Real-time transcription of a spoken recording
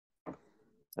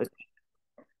Okay.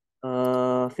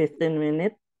 15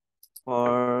 minutes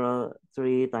for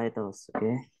 3 titles.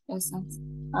 Okay. Yes.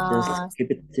 Just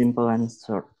keep it simple and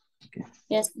short. Okay.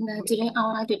 Yes. Today I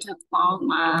would like to talk about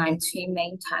my three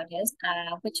main titles,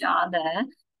 which are the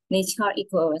Nature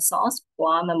Eco Resource,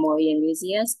 War Memorial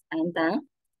Museums, and then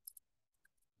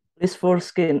Please full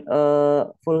screen.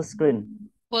 Full screen.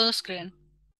 Full screen.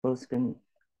 Full screen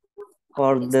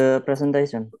for the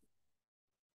presentation.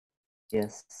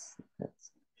 Yes.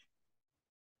 That's...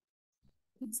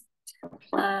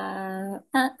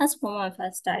 As for my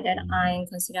first title, I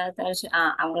consider that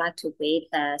I would like to build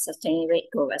a sustainable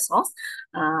eco resource,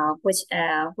 which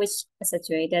is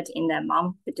situated in the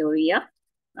Mount Victoria,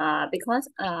 because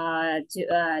due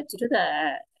to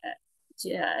the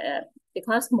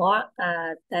because more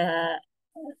the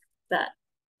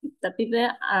the people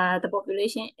the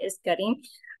population is getting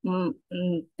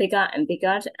bigger and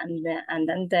bigger, and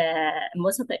then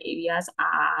most of the areas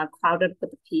are crowded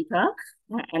with people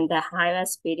and the higher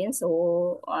speeding. If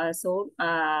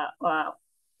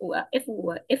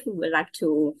we would like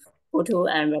to go to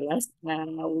and relax,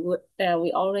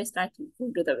 we always like to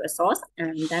go to the resource,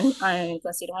 and then I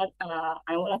consider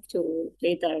I would like to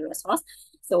play the resource.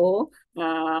 So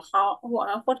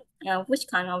which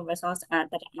kind of resource that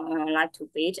I like to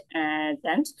build, and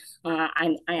then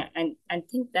I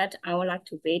think that I would like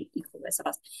to build eco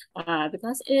resource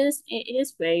because it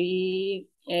is very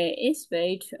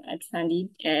trendy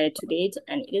to date,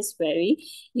 and it is very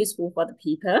useful for the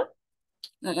people.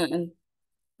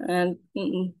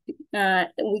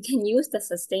 We can use the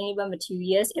sustainable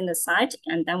materials in the site,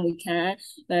 and then we can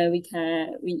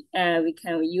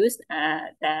use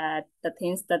the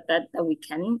things that we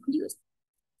can use.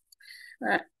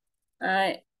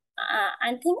 I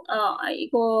think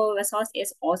eco resource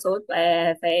is also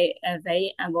very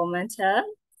environmental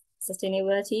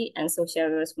sustainability and social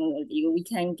responsibility. We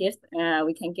can give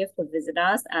the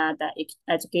visitors the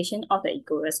education of the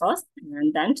eco resource,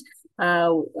 and then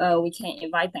we can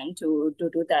invite them to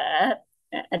do the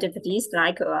activities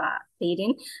like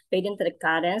feeding the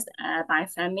gardens by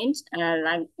farming,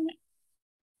 like.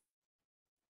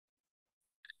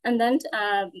 And then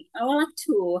I would like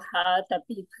to help the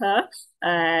people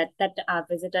that are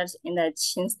visitors in the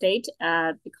Chin state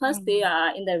because they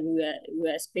are in the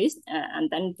rural space, and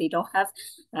then they don't have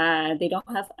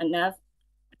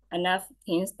enough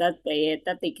things that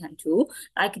they can do,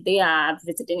 like they are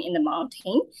visiting in the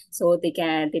mountain, so they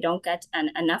don't get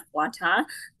enough water,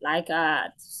 like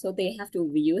so they have to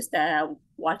reuse the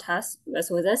water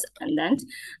resources, and then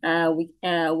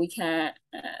we can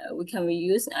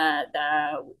reuse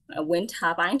the wind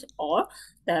turbines or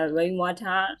the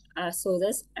rainwater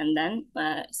sources, and then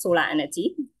solar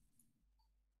energy.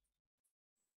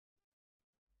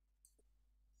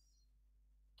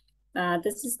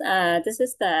 This is the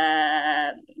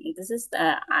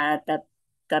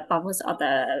purpose of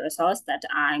the resource that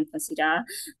I consider,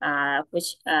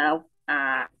 which can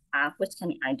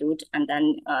I do, and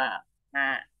then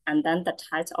the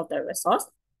types of the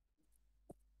resource.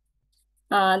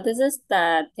 This is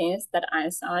the things that I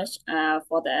search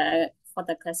for the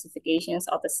classifications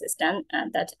of the system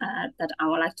that I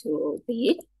would like to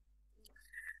read.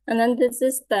 And then this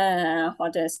is the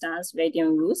hotter stars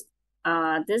radiant rules.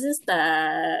 This is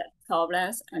the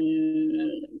problems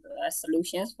and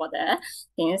solutions for the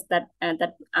things that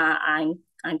I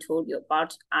told you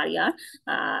about earlier.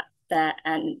 The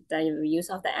use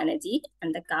of the energy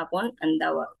and the carbon, and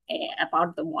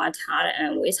about the water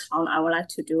and waste, how I would like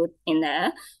to do in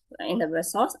the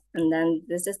resource. And then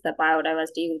this is the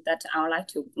biodiversity that I would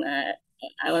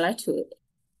like to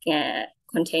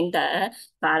contain the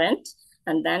parent.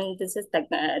 And then this is the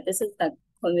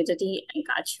community and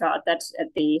culture that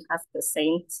they have the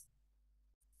same.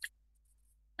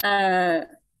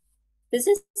 This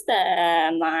is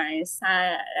my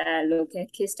local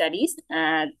case studies.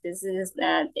 This is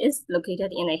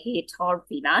located in a Htet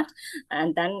village,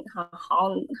 and then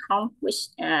how which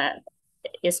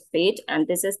is paid, and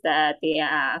this is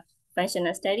their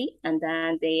functional study, and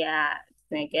then they are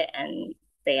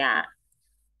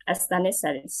a standard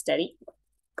study.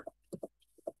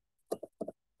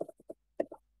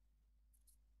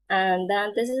 And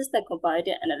then this is the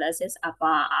comparative analysis after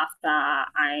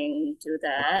I do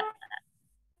the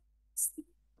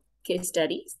case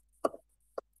studies.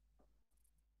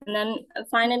 And then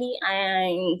finally,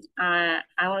 I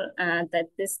will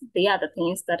they are the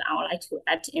things that I would like to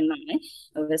add in my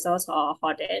resource or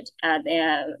Htet.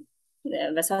 The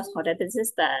resource Htet. This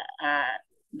is the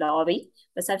lobby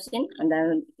reception, and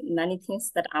then many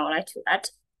things that I would like to add.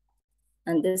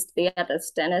 And they are the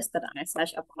standards that I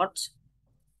search about.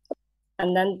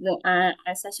 And then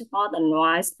such for the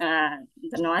noise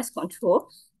control,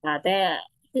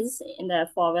 this in the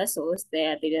forest, so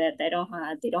they don't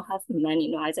have many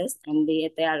noises, and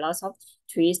there are lots of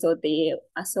trees, so they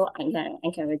also I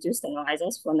can reduce the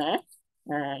noises from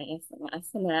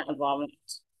from the environment.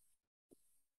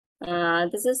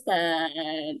 This is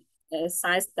the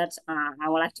size that I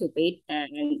would like to build,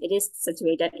 and it is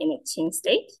situated in a Qing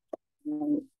state.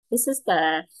 This is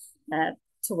the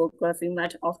topography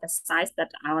map of the size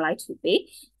that I would like to build.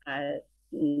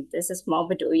 This is small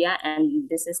area, and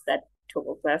this is the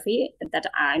topography that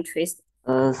I traced.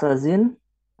 Thazin,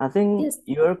 I think Yes.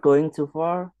 you're going too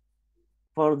far.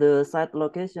 For the site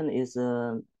location is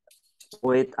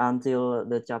wait until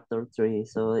the chapter 3,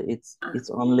 so it's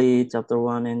only chapter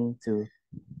 1 and 2.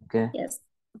 Okay. Yes.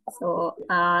 So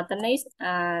the next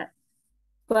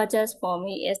project for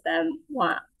me is the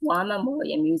War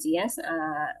Memorial Museums.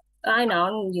 I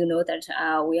know you know that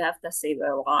we have the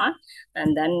Civil War,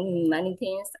 and then many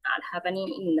things are happening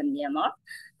in the Myanmar.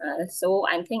 So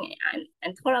I think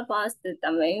and talk about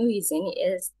the main reason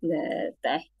is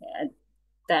that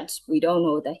we don't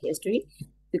know the history,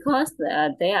 because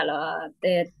there are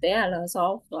lots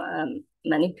of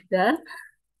many people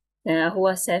who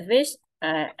are selfish,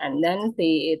 and then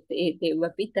they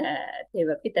repeat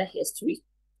the history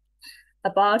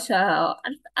about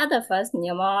other first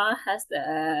Myanmar has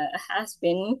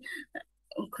been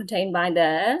contained by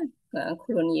the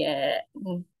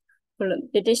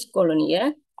British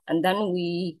colonial, and then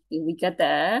we get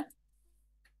the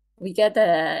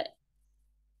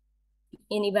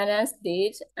independence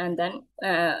date, and then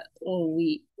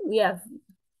we have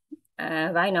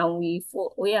right now we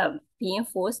are being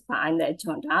forced by the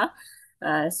junta,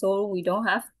 so we don't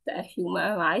have the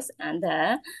human rights and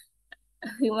the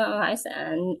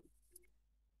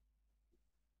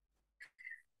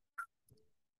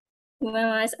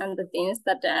things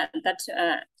that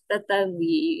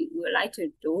we would like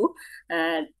to do.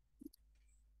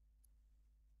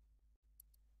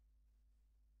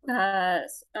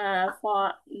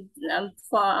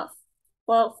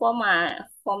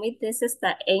 For me, this is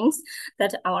the aims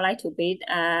that I would like to build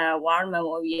a War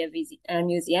Memorial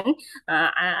Museum.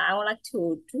 I would like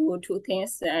to do two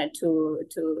things to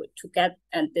get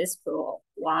this War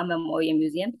Memorial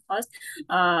Museum, because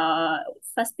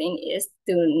first thing is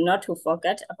to not to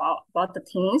forget about the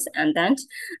things, and then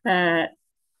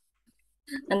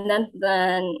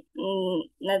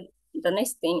the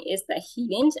next thing is the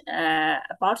healing.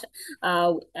 About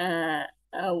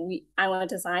I will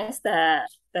design the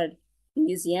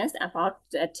museums about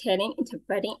telling,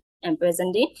 interpreting, and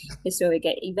presenting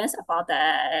historical events about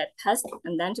the past,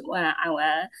 and then I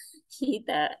will heal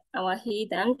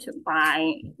them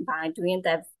by doing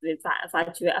the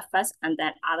virtual effects and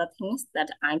then other things that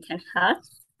I can help.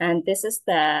 And this is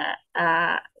the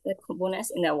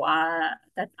components in the wall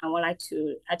that I would like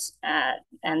to add,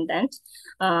 and then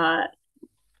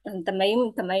the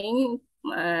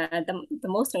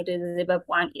most noticeable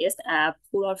point is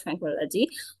pool of tranquility.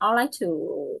 I would like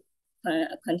to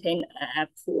contain a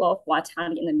pool of water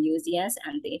in the museums,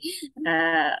 and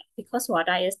because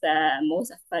water is the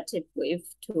most effective way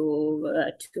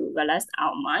to relax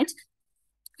our mind.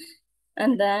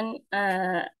 And then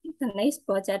the next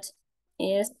project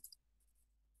is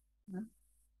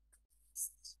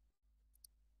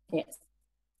yes,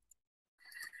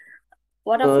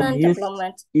 waterfront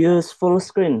development. Use full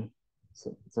screen.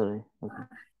 Sorry. Okay.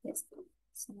 Yes.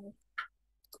 Sorry.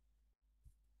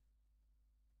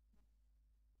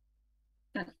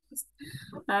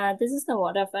 This is the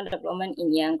waterfront development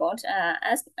in Yangon.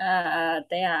 As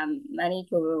there are many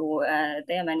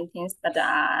things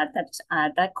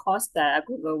that cause the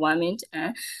global warming.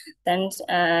 Then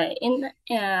I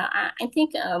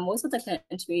think most of the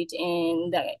countries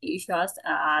in the issues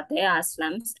there are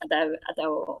slums at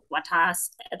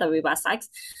the river sides.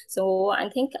 So I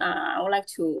think I would like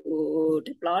to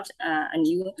develop a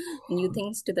new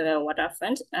things to the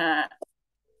waterfront.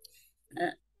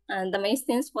 And the main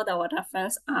things for the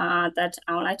waterfronts are that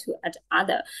I would like to add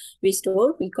other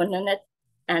restore, reconnect,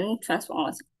 and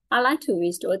transform. I like to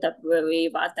restore the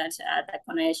river that the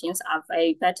connections are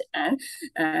very bad, and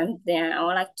then I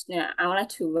would like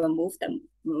to remove them.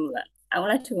 I would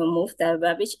like to remove the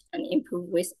rubbish and improve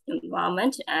with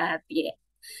environment.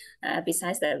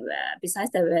 Besides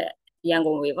the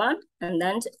Yangon River, and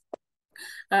then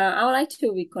I would like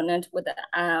to reconnect with the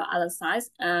other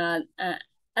sides.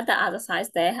 At the other side,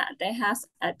 they has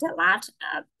the large,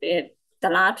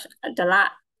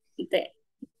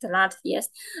 yes,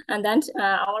 and then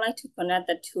I would like to connect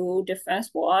the two different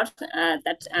words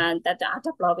that are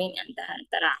developing and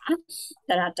that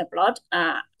are developed.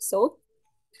 So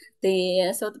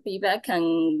the people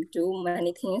can do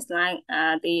many things like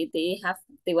they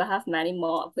will have many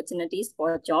more opportunities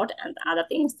for job and other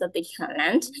things that they can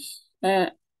learn.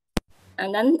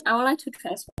 And then I would like to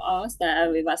transform the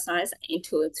riverside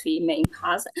into three main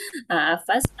parts.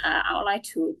 First, I would like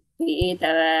to be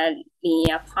the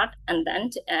linear part, and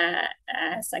then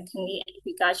secondly,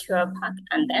 agricultural part,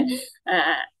 and then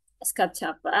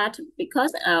sculpture part,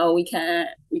 because we can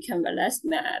balance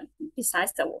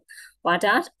besides the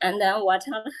water, and then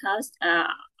water helps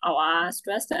our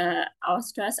stress and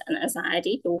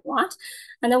anxiety to what,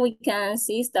 and then we can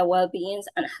see the well-being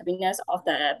and happiness of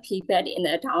the people in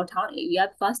the downtown area,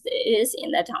 because it is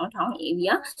in the downtown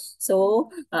area.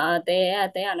 So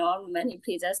there are not many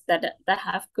places that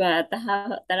are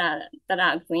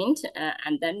green,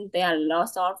 and then there are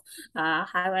lots of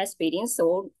high-rise buildings.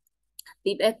 So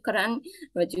people can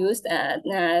reduce their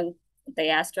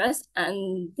stress,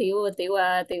 and they will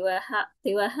have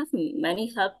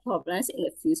many health problems in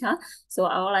the future. So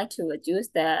I would like to reduce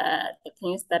the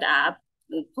things that are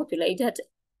populated.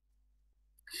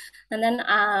 And then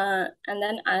I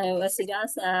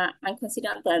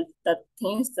consider the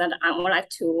things that I would like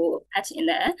to add in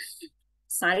the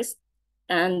size.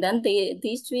 And then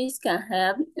these trees can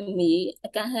help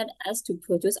us to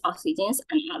produce oxygen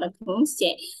and other things.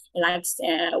 Yeah, like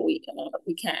we can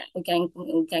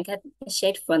get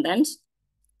shade from them.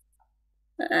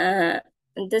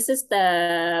 This is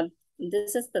the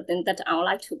thing that I would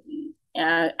like to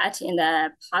add in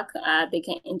the park. They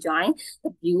can enjoy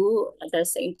the view at the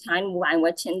same time while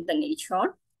watching the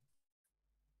nature.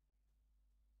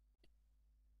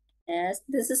 Yes,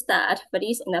 this is the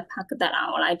activities in the park that I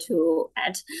would like to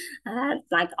add,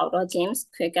 like outdoor games,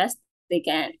 cricket. They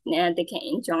can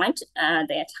enjoy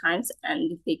their times,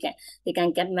 and they can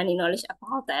get many knowledge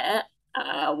about the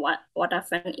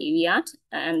waterfront area.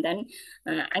 And then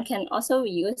I can also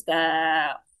use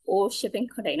the old shipping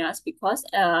containers, because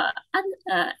at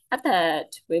the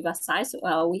riverside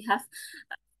we have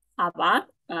harbor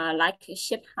like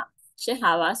ship harbor.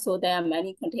 So there are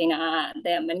many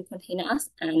containers,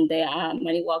 and there are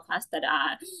many workers that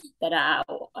are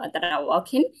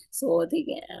working. So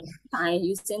by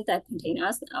using the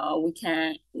containers, we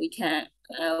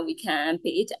can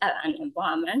create an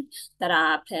environment that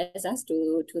are pleasant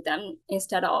to them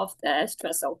instead of the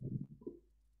stressful.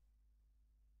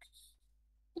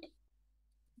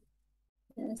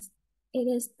 Yes, it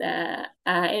is the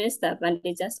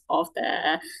advantages of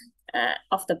the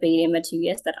building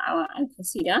materials that I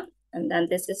consider. And then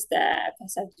this is the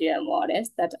conceptual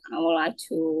models that I would like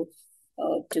to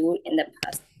do in the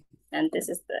past. And this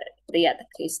is the other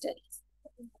case studies.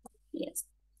 Yes.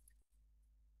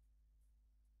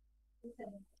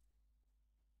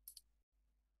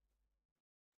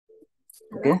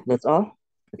 Okay, that's all.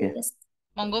 Okay. Yes.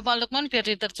 Monggo Pak Lukman biar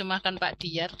diterjemahkan Pak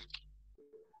Diyar.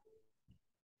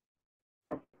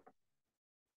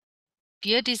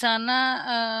 Dia di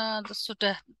sana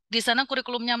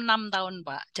kurikulumnya 6 tahun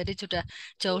Pak, jadi sudah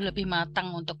jauh lebih matang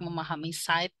untuk memahami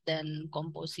site dan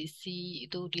komposisi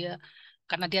itu dia,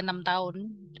 karena dia 6 tahun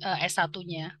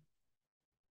S1-nya.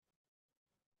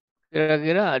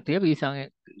 Kira-kira dia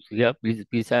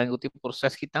bisa ngikuti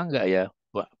proses kita enggak ya,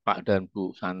 Pak dan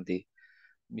Bu Santi?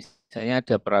 Misalnya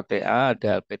ada pra-TA,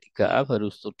 ada P3A, baru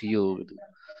studio gitu.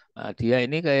 Nah, dia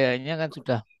ini kayaknya kan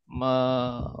sudah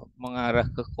mengarah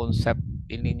ke konsep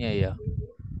ininya ya,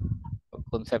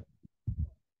 konsep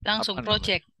langsung apa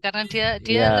project namanya? Karena dia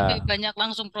Iya. lebih banyak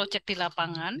langsung project di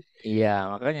lapangan. Iya,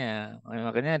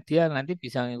 makanya dia nanti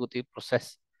bisa ngikuti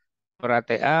proses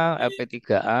pra-TA,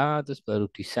 LP3A, terus baru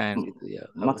desain gitu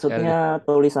ya. Kalau Maksudnya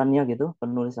tulisannya gitu,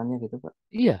 penulisannya gitu, Pak?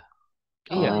 Iya.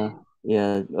 Iya.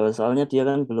 Ya, soalnya dia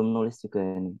kan belum nulis juga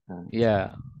ini.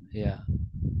 Iya.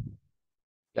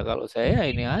 Ya kalau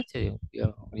saya ini aja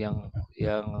yang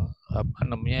apa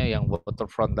namanya, yang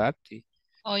waterfront tadi.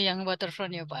 Oh, yang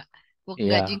waterfront ya Pak.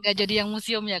 Iya. Nggak jadi yang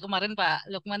museum ya. Kemarin Pak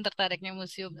Lukman tertariknya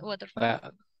museum waterfront. Nah,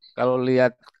 kalau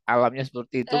lihat alamnya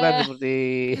seperti itu kan seperti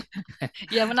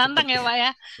ya menantang ya Pak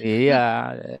ya.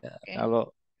 Iya. Okay.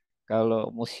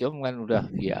 Kalau museum kan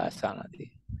udah biasa nanti.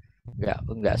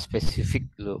 Enggak spesifik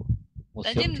loh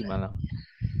museum di mana.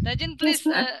 Thazin, please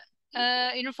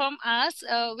inform us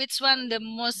which one the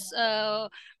most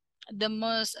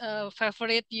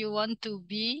favorite you want to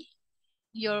be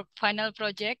your final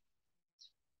project.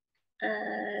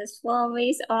 For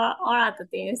me, all are the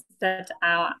things that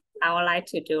I would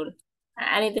like to do.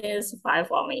 Anything is fine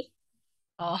for me.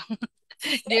 Oh,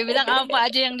 dia bilang apa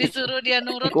aja yang disuruh dia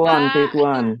nurut,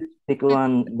 Pick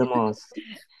one the most.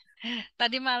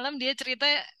 Tadi malam dia cerita,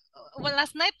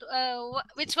 last night,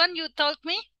 which one you told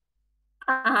me?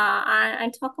 I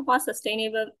talk about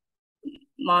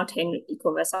mountain eco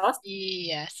resource.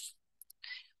 Yes.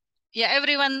 Yeah,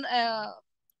 everyone,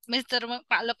 Mr.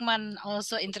 Pak Lukman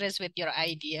also interested with your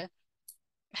idea.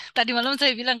 Tadi malam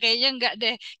saya bilang kayaknya enggak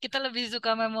deh, kita lebih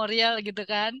suka memorial gitu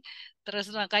kan.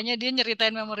 Terus makanya dia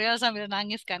nyeritain memorial sambil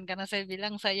nangis kan, karena saya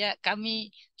bilang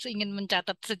kami ingin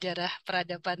mencatat sejarah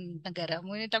peradaban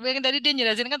negaramu ini. Tapi yang tadi dia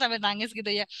jelasin kan sambil nangis gitu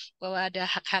ya, bahwa ada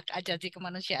hak-hak asasi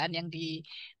kemanusiaan yang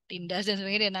ditindas dan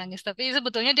sebagainya, dia nangis. Tapi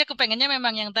sebetulnya dia kepengennya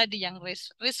memang yang tadi, yang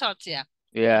resource ya.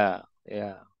 Ya,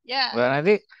 ya. Ya, Nah,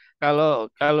 nanti kalau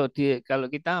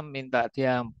kita minta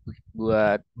dia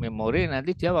buat memori,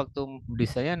 nanti dia waktu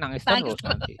desainnya nangis nangis terus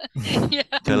nanti. Ya.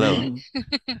 Galau.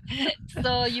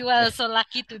 So you are so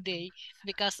lucky today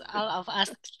because all of us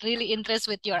really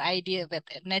interested with your idea with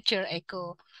nature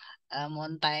eco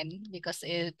mountain because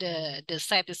the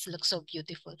site is looks so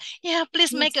beautiful. Yeah,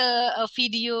 please make a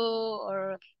video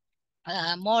or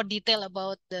more detail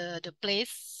about the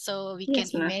place so we can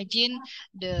Yes, ma'am. imagine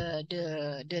the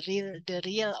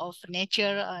real of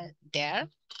nature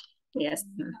there. Yes.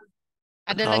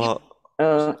 Ada lagi?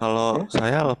 Kalau ya.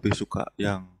 saya lebih suka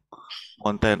yang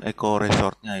mountain eco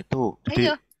resortnya itu.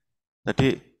 Ayo.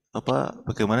 Tadi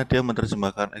bagaimana dia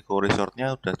menerjemahkan eco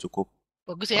resortnya udah cukup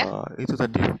Bagus ya. itu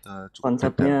tadi cukup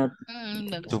Konsepnya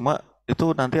Bagus. Cuma itu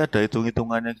nanti ada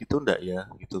hitung-hitungannya gitu enggak ya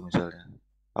gitu misalnya.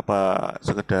 Apa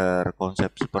sekedar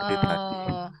konsep seperti tadi.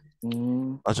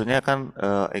 Maksudnya kan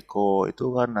eco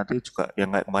itu kan nanti juga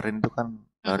yang kayak kemarin itu kan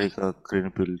lari ke green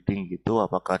building gitu,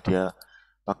 apakah dia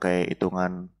pakai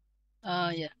hitungan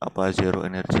apa zero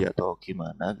energy atau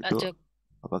gimana gitu? Ajab.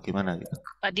 Apa gimana gitu?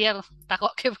 Pak dia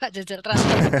takut ke Pak Jajal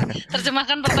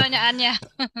terjemahkan pertanyaannya.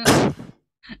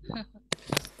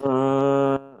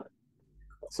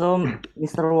 So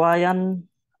Mr. Wayan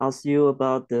asked you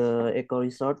about the eco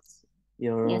resorts,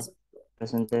 your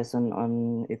presentation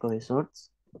on eco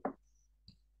resorts.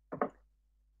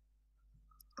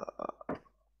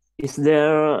 Is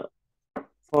there,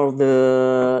 for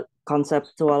the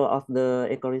conceptual of the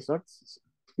eco resorts,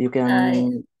 you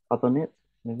can open it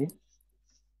maybe?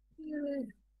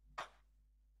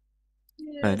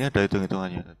 Nah ini ada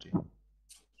hitung-hitungannya tadi.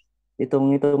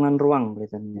 Hitung-hitungan ruang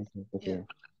biasanya. Yeah.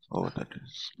 Oh tadi.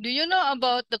 Do you know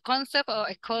about the concept of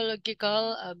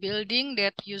ecological building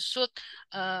that you should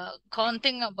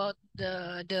counting about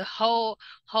the how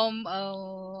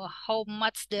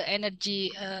much the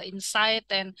energy inside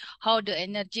and how the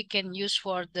energy can use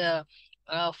for the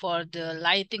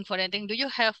lighting, for anything? Do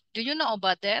you know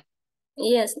about that?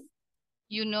 Yes.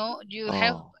 You know, do you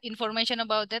have information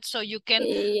about that so you can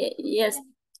yes.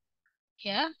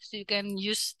 Yeah, so you can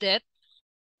use that.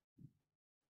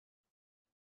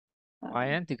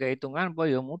 Wayan tiga hitungan apa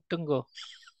ya mudeng kok.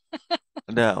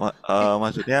 Enggak,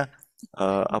 maksudnya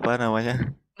apa namanya?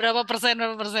 Berapa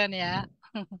persen ya?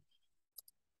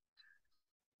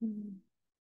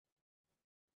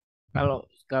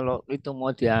 Kalau itu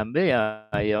mau diambil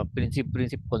ya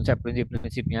prinsip-prinsip konsep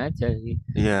prinsip-prinsipnya aja sih.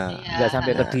 Iya. Nggak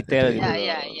sampai ke detail gitu.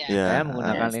 Iya. Saya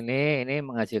menggunakan ini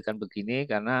menghasilkan begini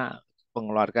karena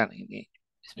pengeluarkan ini.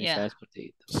 Misalnya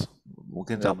seperti itu.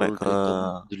 Mungkin Nggak sampai ke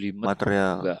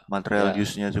material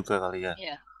use-nya juga kali ya.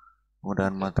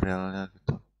 Kemudian materialnya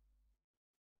gitu.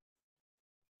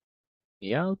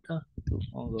 Ya udah itu.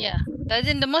 Yeah,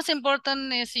 Thazin, the most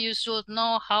important is you should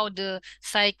know how the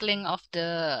cycling of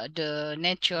the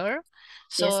nature.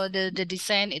 So the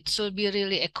design it should be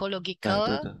really ecological.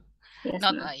 Nah, itu.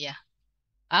 Not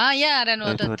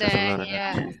rainwater tank.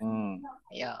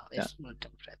 Ya,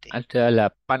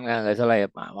 ada 8 kan nggak salah ya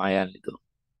Pak Wayan itu.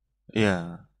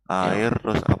 Iya, air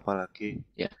terus apa lagi?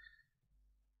 Ya.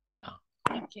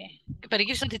 Oke. Pada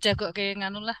kita sudah jago kayak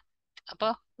nganu lah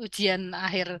apa ujian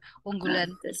akhir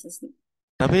unggulan.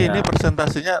 Tapi ini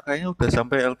presentasinya kayaknya udah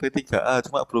sampai LP3A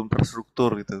cuma belum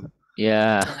terstruktur gitu.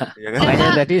 Ya,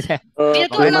 makanya tadi saya dia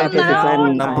tuh 6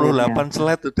 tahun 68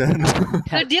 slide udah.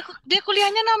 Dia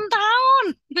kuliahnya 6 tahun.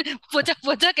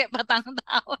 Bocah-bocah kayak batang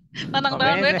tahun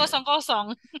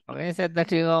kosong-kosong. Makanya saya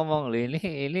tadi ngomong ini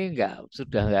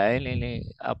sudah nggak ini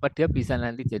apa dia bisa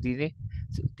nanti jadi ini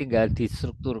tinggal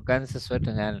distrukturkan sesuai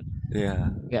dengan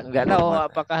nggak tahu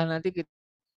apakah nanti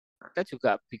kita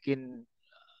juga bikin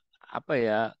apa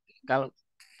ya, kalau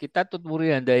kita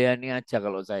tuturi handayani aja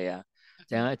kalau saya.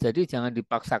 Jangan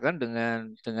dipaksakan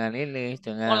dengan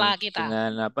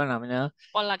apa namanya?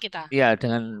 Pola kita. Iya,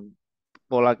 dengan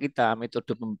pola kita,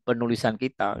 metode penulisan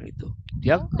kita gitu.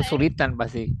 Dia kesulitan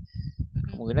pasti.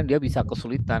 Kemungkinan dia bisa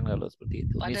kesulitan kalau seperti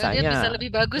itu. Padahal misalnya dia bisa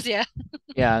lebih bagus ya.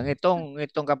 Ya, ngitung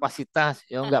kapasitas.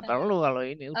 Ya nggak perlu kalau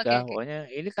ini udah.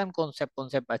 Pokoknya ini kan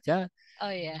konsep-konsep aja.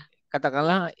 Oh iya.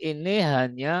 Katakanlah ini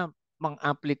hanya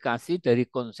mengaplikasi dari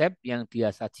konsep yang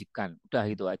dia sajikan. Udah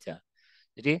itu aja.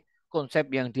 Jadi konsep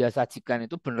yang dia sajikan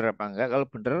itu benar apa enggak? Kalau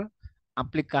benar,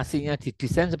 aplikasinya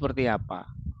didesain seperti apa?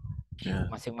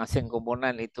 Masing-masing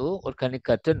komponen itu organic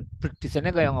garden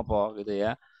desainnya kayak apa gitu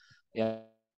ya. Ya,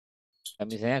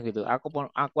 misalnya gitu.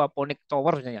 Aquaponic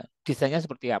tower misalnya, desainnya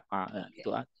seperti apa? Nah,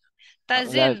 gitu.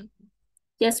 Thazin.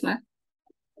 Yes, Ma.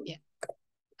 Yeah.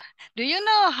 Do you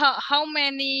know how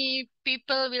many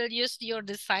people will use your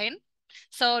design?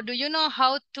 So do you know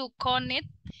how to con it?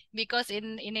 Because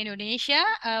in Indonesia,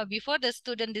 before the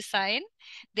student design,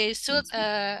 they should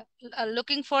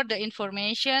looking for the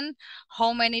information,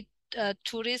 how many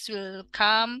tourists will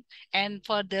come, and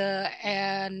for the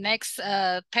next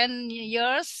 10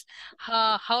 years,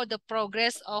 how the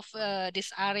progress of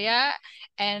this area,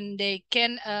 and they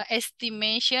can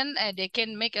estimation, they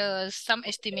can make some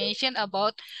estimation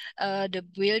about the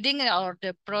building or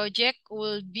the project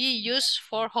will be used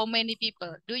for how many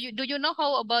people. Do you know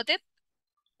how about it?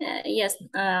 Yes,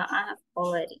 I have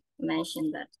already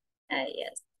mentioned that.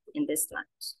 Yes, in this slide.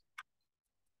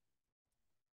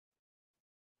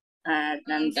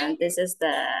 Then this is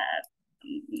the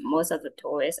most of the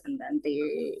tourists, and then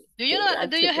they. Do you know?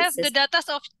 Do you have the data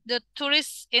of the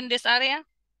tourists in this area?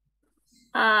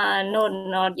 No,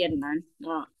 not yet, man.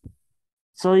 No.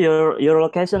 So your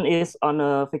location is on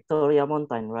Victoria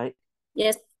Mountain, right?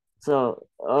 Yes. So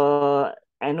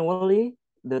annually,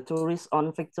 the tourists on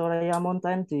Victoria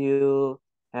Mountain, do you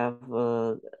have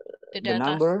the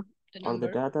number or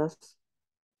the data?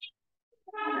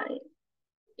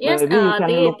 Yes, maybe you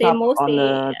can look they up mostly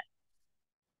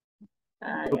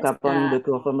look up on the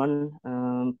government,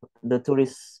 the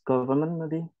tourist government,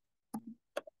 maybe.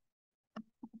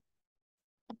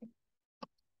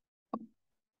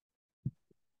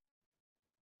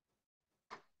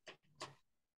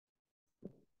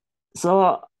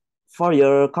 So for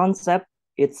your concept,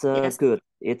 it's yes. good.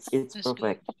 It's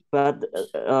perfect. Good. But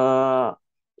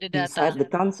beside the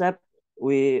concept,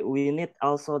 we need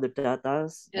also the data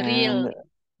and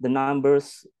the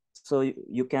numbers, so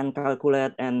you can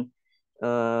calculate and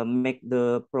make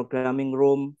the programming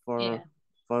room for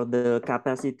the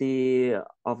capacity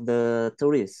of the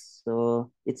tourists.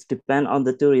 So it's depend on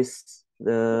the tourists,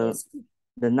 the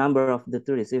number of the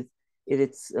tourists. If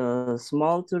it's a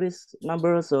small tourist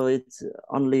number, so it's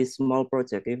only small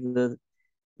project. If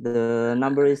the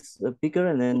number is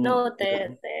bigger, and then no,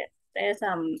 there's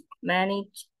many.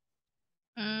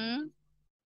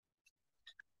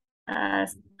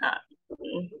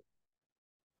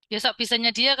 Besok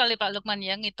bisanya dia kali Pak Lukman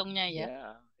ya ngitungnya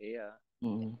ya. Iya.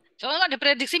 Soalnya nggak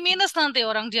diprediksi minus nanti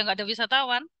orang dia nggak ada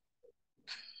wisatawan.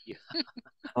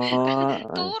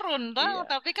 Turun tahu,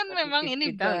 tapi kan memang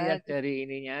ini kita lihat dari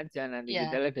ininya aja nanti,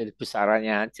 kita lihat dari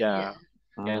besarannya aja.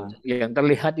 Yang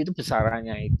terlihat itu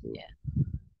besarannya itu.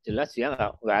 Jelas ya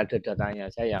nggak ada datanya,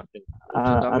 saya yakin.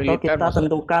 Atau kita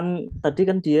tentukan, tadi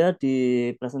kan dia di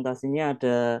presentasinya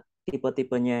ada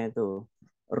tipe-tipenya itu,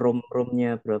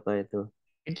 room-roomnya berapa itu.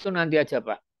 Itu nanti aja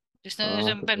Pak.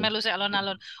 Sampai melu saya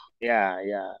alon-alon. Ya.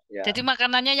 Jadi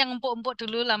makanannya yang empuk-empuk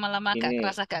dulu, lama-lama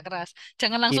agak keras.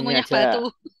 Jangan langsung ngunyah batu.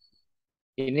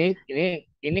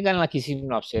 Ini kan lagi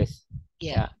sinopsis.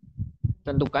 Ya.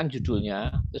 Tentukan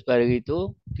judulnya, terus dari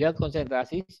itu dia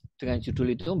konsentrasi dengan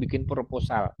judul itu bikin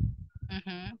proposal.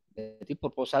 Jadi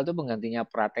proposal itu penggantinya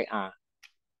pra-TA.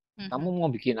 Kamu mau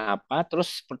bikin apa,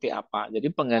 terus seperti apa. Jadi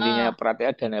penggantinya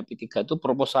pra-TA dan AP3 itu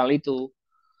proposal itu.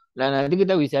 Nah nanti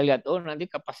kita bisa lihat, oh nanti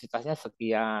kapasitasnya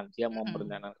sekian, dia mau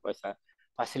merencanakan kapasitas.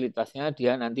 Fasilitasnya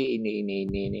dia nanti ini.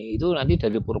 Itu nanti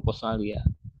dari proposal dia.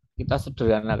 Kita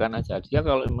sederhanakan aja. Dia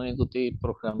kalau mengikuti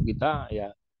program kita ya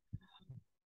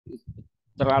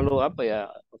terlalu apa ya,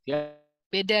 dia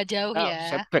beda jauh ya.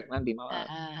 Setback nanti malah.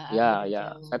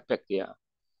 Ya, setback ya.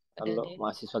 Kalau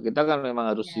mahasiswa kita kan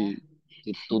memang harus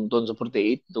dituntun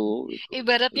seperti itu.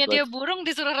 Ibaratnya dia burung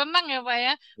disuruh renang ya Pak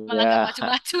ya, malah nggak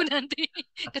maju-maju nanti,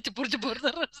 kecebur-cebur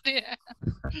terus dia.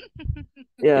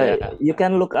 You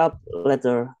can look up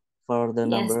later for the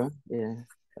number.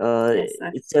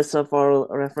 It's just for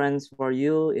reference for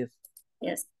you if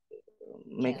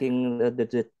making the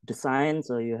design,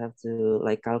 so you have to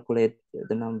like calculate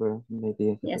the number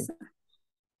maybe. Yes.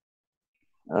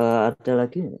 Ada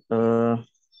lagi?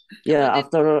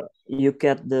 After you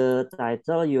get the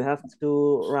title, you have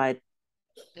to write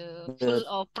the full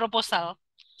of proposal.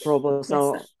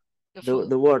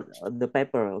 The word, the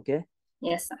paper, okay?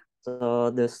 Yes, sir.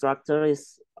 So the structure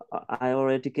is, I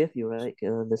already gave you, right?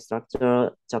 The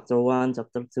structure, chapter 1,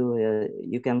 chapter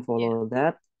 2, you can follow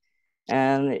that.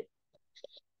 And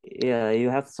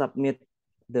you have to submit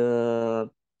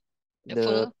the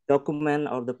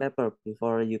document or the paper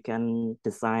before you can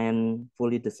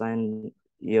fully design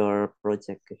your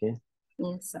project, okay?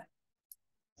 Yes, sir.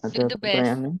 Do Ada the best.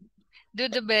 pertanyaannya? Do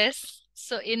the best.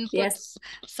 So input Yes.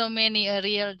 so many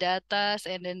real data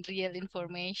and then real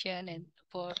information and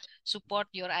for support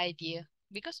your idea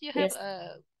because you have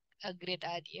Yes. a great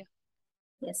idea.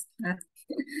 Yes.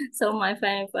 So my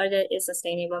final project is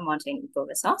sustainable mountain eco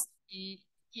resource.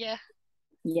 Yeah.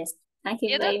 Yes. Thank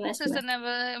you very much, ma'am.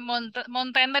 Sustainable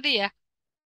mountain tadi ya?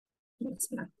 Yes,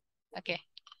 ma'am. Okay.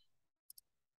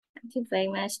 Thank you very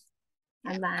much.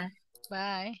 Bye-bye.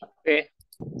 Bye. Oke.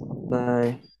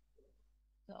 Bye.